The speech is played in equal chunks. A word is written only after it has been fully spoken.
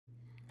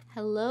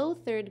Hello,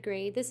 third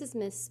grade. This is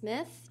Miss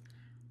Smith.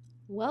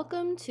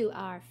 Welcome to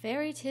our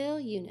fairy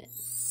tale unit.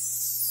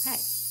 Okay,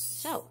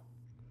 so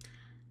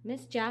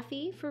Miss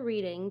Jaffe for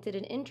reading did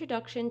an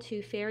introduction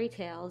to fairy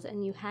tales,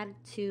 and you had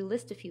to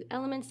list a few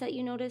elements that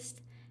you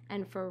noticed.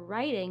 And for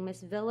writing, Miss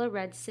Villa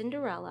read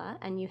Cinderella,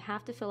 and you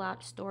have to fill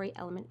out story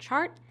element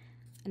chart,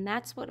 and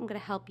that's what I'm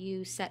going to help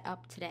you set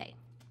up today.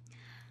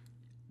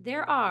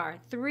 There are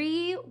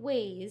 3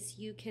 ways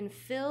you can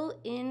fill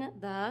in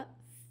the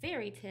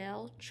fairy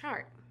tale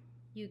chart.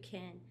 You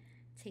can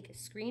take a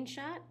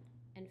screenshot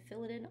and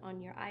fill it in on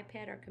your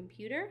iPad or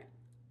computer.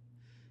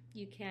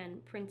 You can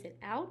print it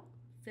out,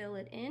 fill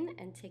it in,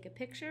 and take a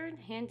picture and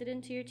hand it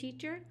in to your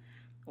teacher.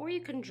 Or you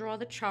can draw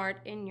the chart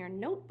in your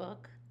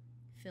notebook,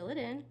 fill it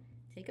in,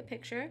 take a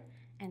picture,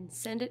 and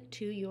send it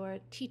to your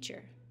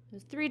teacher.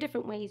 There's 3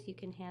 different ways you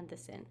can hand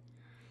this in.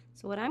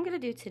 So what I'm going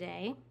to do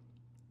today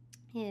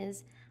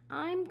is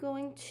I'm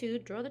going to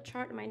draw the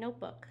chart in my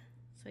notebook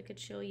so I could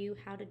show you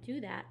how to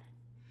do that.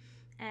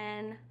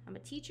 And I'm a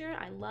teacher.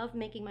 I love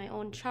making my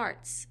own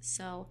charts,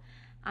 so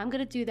I'm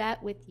going to do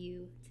that with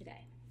you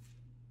today.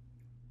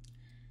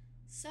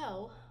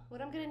 So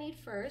what I'm going to need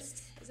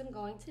first is I'm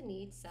going to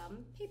need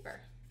some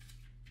paper.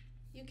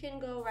 You can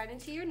go right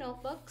into your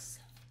notebooks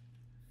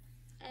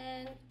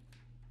and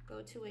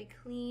go to a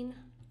clean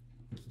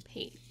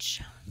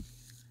page.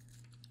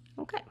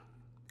 Okay,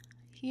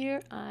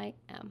 here I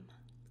am.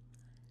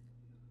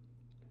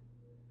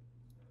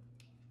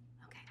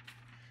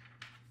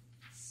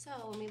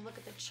 So when we look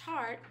at the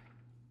chart,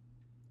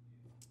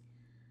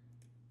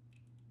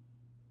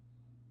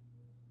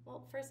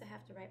 well, first I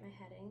have to write my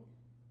heading.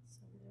 So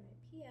I'm going to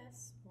write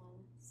PS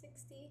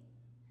 160.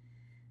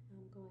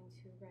 I'm going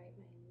to write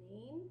my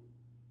name,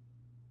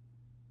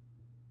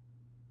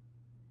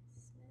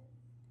 Smith.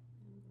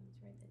 I'm going to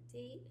write the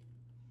date.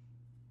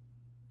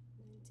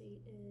 My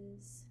date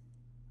is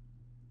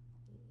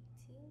the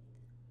 18th.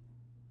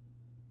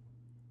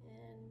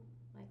 And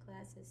my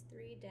class is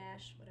 3-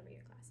 whatever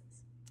your class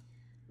is.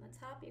 On the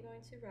top, you're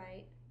going to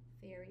write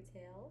fairy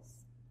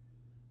tales,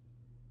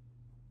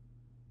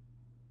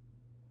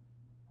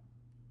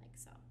 like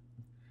so.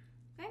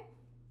 Okay?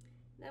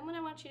 Then what I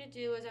want you to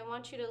do is I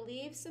want you to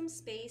leave some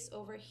space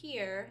over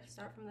here.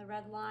 Start from the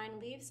red line,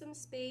 leave some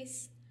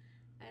space,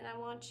 and I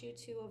want you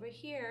to, over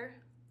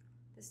here,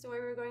 the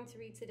story we're going to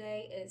read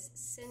today is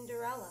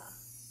Cinderella.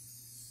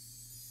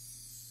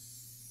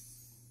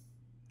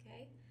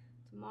 Okay?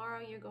 Tomorrow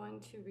you're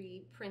going to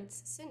read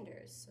Prince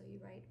Cinders. So you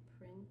write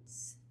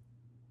Prince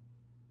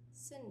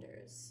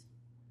Cinders.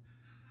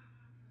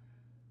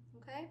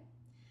 Okay?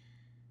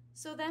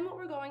 So then what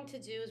we're going to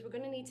do is we're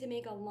going to need to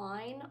make a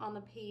line on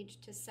the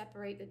page to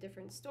separate the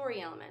different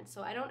story elements.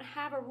 So I don't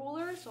have a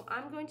ruler, so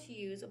I'm going to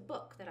use a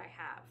book that I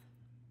have.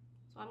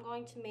 So I'm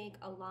going to make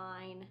a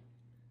line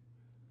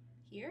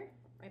here,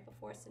 right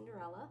before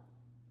Cinderella.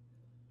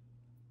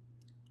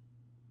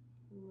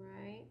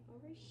 Right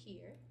over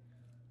here.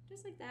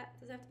 Just like that.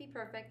 Doesn't have to be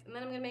perfect. And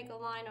then I'm going to make a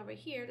line over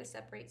here to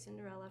separate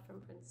Cinderella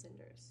from Prince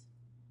Cinders.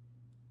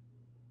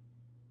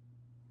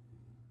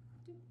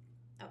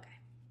 Okay.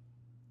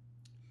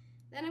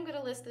 Then I'm going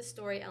to list the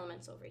story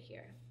elements over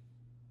here.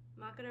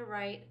 I'm not going to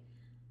write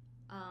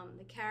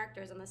the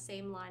characters on the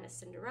same line as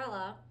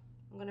Cinderella.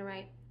 I'm going to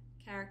write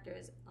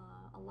characters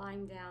a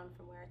line down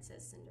from where it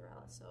says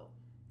Cinderella. So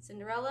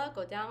Cinderella,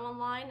 go down 1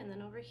 line, and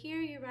then over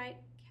here you write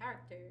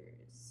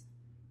characters.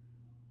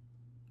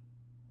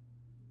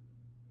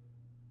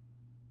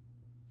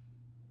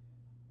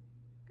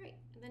 Great.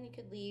 And then you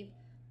could leave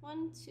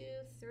 1, 2,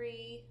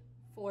 3,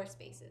 4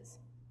 spaces.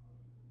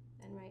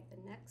 Then write the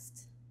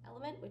next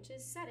element, which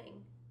is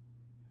setting.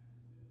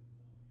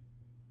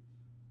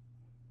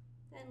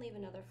 Then leave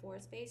another 4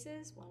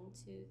 spaces, 1,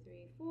 2,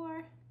 3, 4,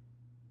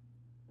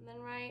 and then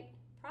write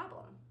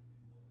problem.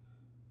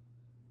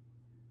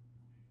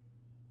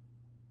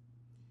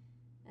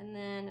 And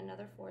then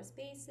another 4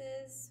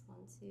 spaces, 1,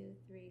 2,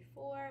 3,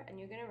 4, and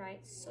you're going to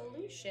write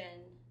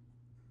solution.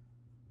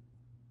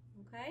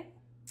 Okay?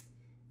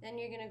 Then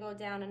you're going to go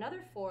down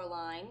another 4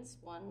 lines,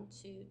 1,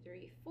 2,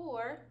 3,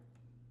 4,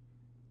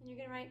 and you're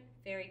going to write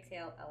fairy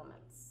tale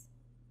elements.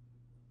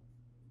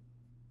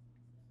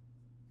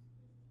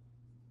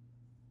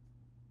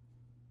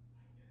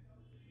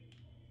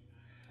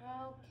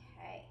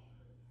 Okay.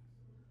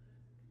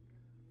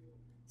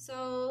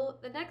 So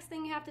the next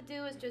thing you have to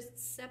do is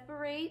just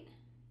separate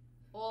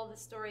all the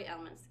story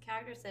elements, the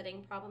character,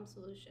 setting, problem,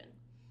 solution.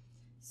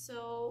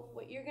 So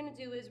what you're going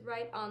to do is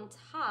write on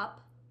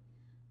top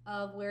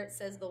of where it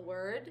says the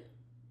word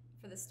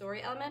for the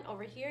story element.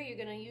 Over here, you're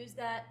going to use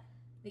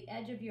the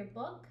edge of your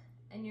book,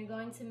 and you're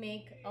going to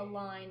make a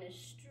line as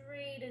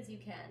straight as you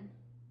can,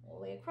 all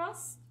the way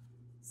across.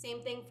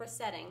 Same thing for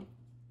setting.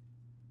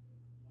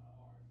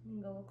 You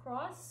can go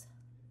across,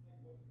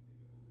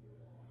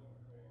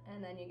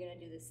 and then you're going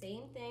to do the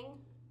same thing.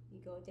 You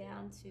go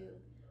down to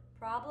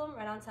problem,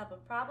 right on top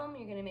of problem,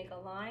 you're going to make a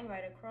line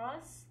right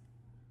across.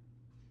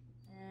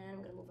 And I'm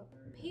going to move up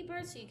the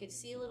paper so you can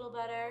see a little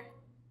better.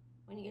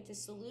 When you get to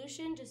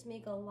solution, just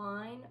make a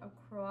line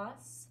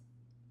across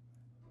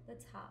the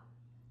top.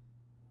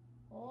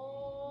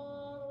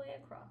 all the way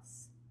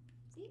across.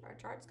 See, our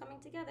chart's coming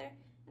together.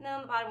 And then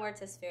on the bottom where it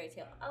says fairy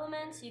tale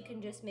elements, you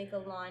can just make a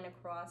line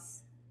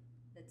across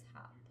the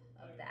top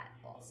of that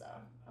also,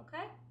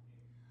 okay?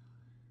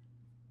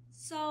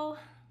 So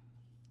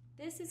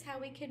this is how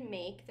we can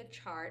make the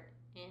chart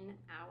in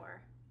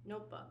our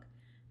notebook.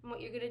 And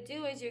what you're going to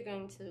do is you're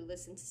going to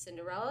listen to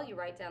Cinderella. You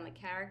write down the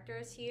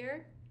characters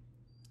here.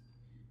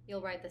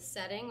 You'll write the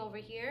setting over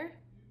here.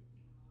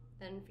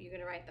 Then you're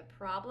going to write the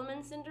problem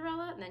in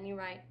Cinderella, and then you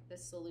write the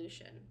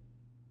solution.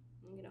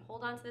 You're going to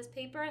hold on to this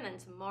paper, and then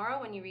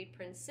tomorrow when you read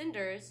Prince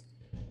Cinder's,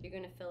 you're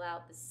going to fill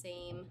out the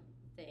same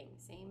thing,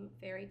 same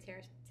fairy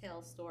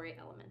tale story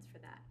elements for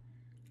that.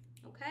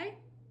 Okay?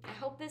 I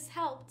hope this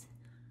helped.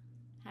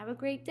 Have a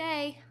great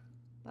day.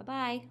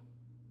 Bye-bye.